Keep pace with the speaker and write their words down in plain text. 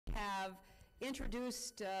have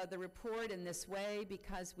introduced the report in this way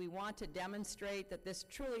because we want to demonstrate that this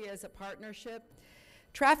truly is a partnership.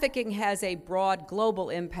 Trafficking has a broad global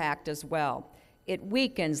impact as well. It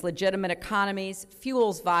weakens legitimate economies,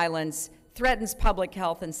 fuels violence, threatens public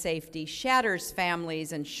health and safety, shatters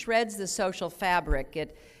families, and shreds the social fabric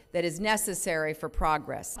that is necessary for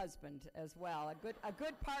progress. Husband as well, a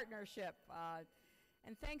good partnership.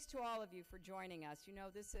 And thanks to all of you for joining us. You know,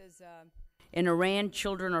 this is... In Iran,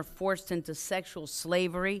 children are forced into sexual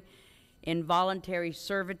slavery, involuntary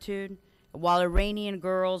servitude, while Iranian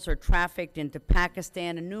girls are trafficked into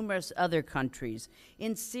Pakistan and numerous other countries.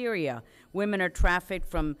 In Syria, women are trafficked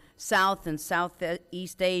from South and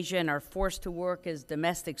Southeast Asia and are forced to work as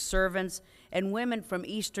domestic servants, and women from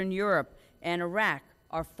Eastern Europe and Iraq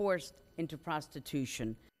are forced into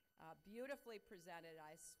prostitution. Beautifully presented.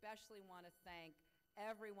 I especially want to thank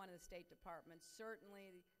everyone in the State Department,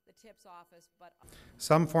 certainly the TIPS office, but...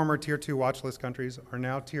 Some former Tier 2 watch list countries are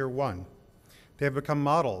now Tier 1. They have become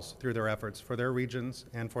models through their efforts for their regions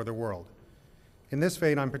and for the world. In this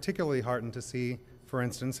vein, I'm particularly heartened to see, for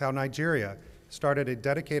instance, how Nigeria started a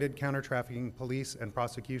dedicated counter-trafficking police and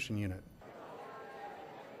prosecution unit.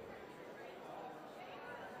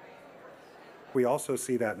 We also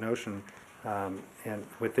see that notion and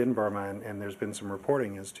within Burma, and there's been some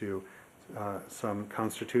reporting as to some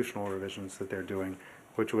constitutional revisions that they're doing,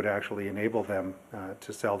 which would actually enable them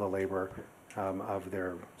to sell the labor of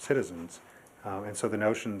their citizens. And so the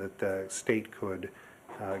notion that the state could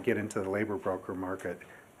get into the labor broker market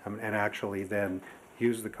and actually then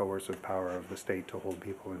use the coercive power of the state to hold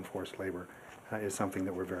people in forced labor is something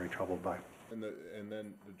that we're very troubled by. And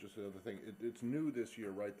then just another thing, it's new this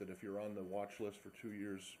year, right, that if you're on the watch list for 2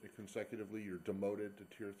 years consecutively, you're demoted to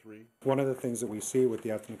Tier 3? One of the things that we see with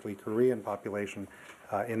the ethnically Korean population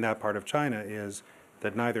in that part of China is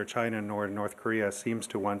that neither China nor North Korea seems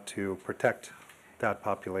to want to protect that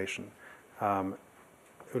population.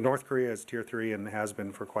 North Korea is Tier 3 and has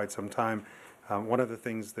been for quite some time. One of the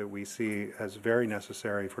things that we see as very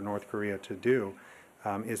necessary for North Korea to do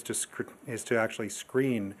is to actually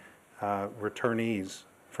screen returnees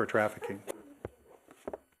for trafficking.